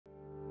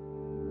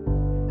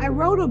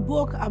wrote a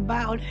book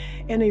about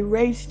an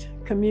erased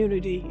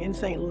community in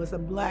St. Louis, a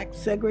Black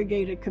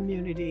segregated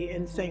community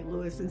in St.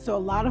 Louis. And so a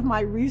lot of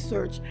my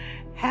research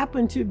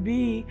happened to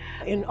be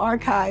in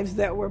archives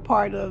that were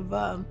part of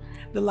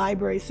the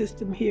library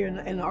system here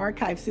and the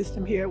archive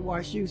system here at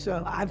WashU.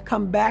 So I've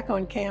come back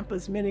on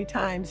campus many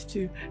times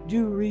to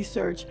do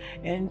research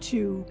and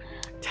to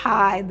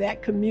tie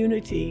that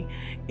community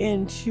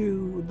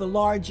into the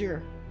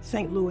larger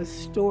St. Louis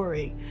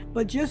story.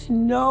 But just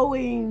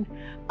knowing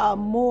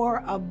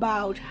more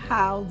about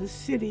how the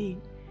city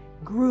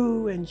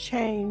grew and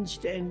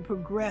changed and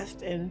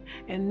progressed, and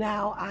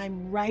now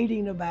I'm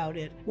writing about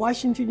it.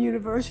 Washington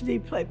University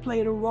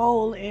played a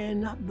role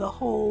in the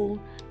whole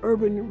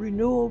urban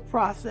renewal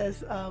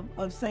process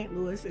of St.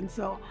 Louis, and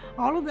so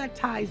all of that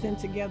ties in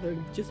together,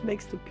 just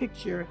makes the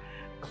picture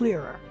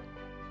clearer.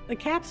 The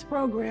CAPS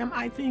program,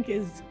 I think,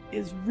 is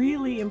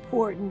really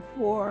important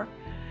for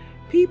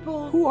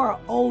people who are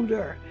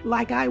older,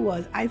 like I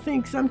was. I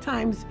think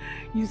sometimes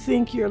you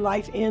think your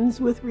life ends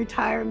with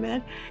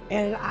retirement,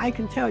 and I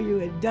can tell you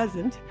it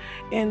doesn't.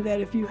 And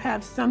that if you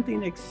have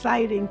something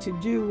exciting to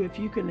do, if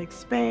you can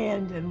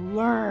expand and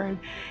learn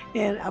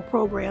in a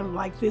program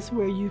like this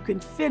where you can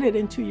fit it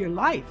into your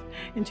life,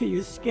 into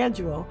your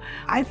schedule,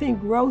 I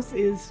think growth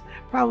is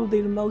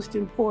probably the most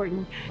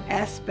important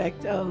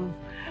aspect of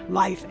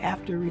life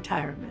after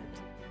retirement.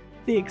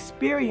 The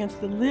experience,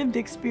 the lived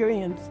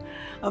experience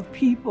of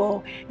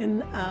people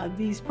in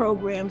these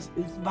programs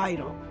is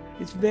vital.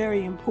 It's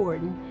very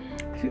important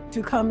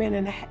to come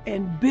in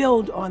and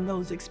build on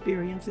those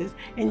experiences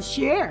and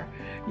share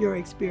your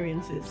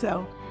experiences.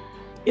 So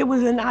it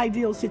was an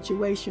ideal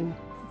situation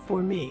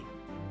for me.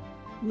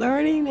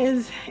 Learning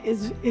is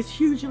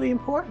hugely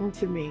important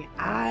to me.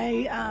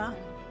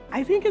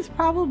 I think it's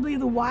probably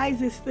the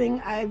wisest thing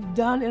I've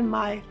done in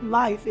my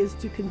life is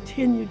to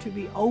continue to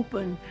be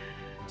open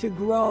to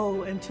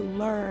grow and to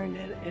learn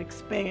and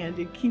expand.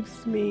 It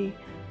keeps me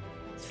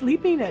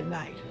sleeping at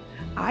night.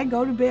 I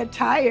go to bed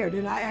tired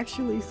and I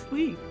actually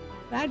sleep.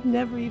 I'd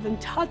never even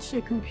touched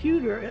a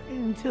computer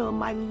until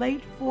my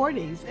late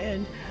 40s,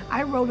 and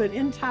I wrote an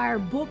entire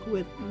book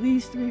with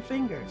these 3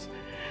 fingers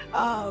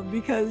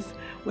because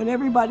when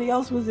everybody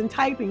else was in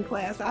typing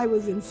class, I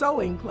was in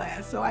sewing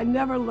class, so I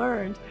never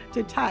learned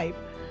to type.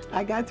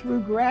 I got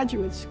through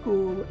graduate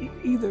school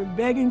either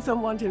begging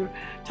someone to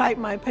type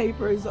my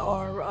papers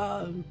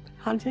or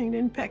hunting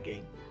and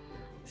pecking.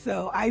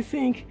 So I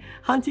think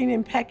hunting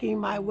and pecking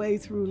my way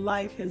through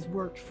life has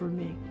worked for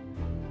me.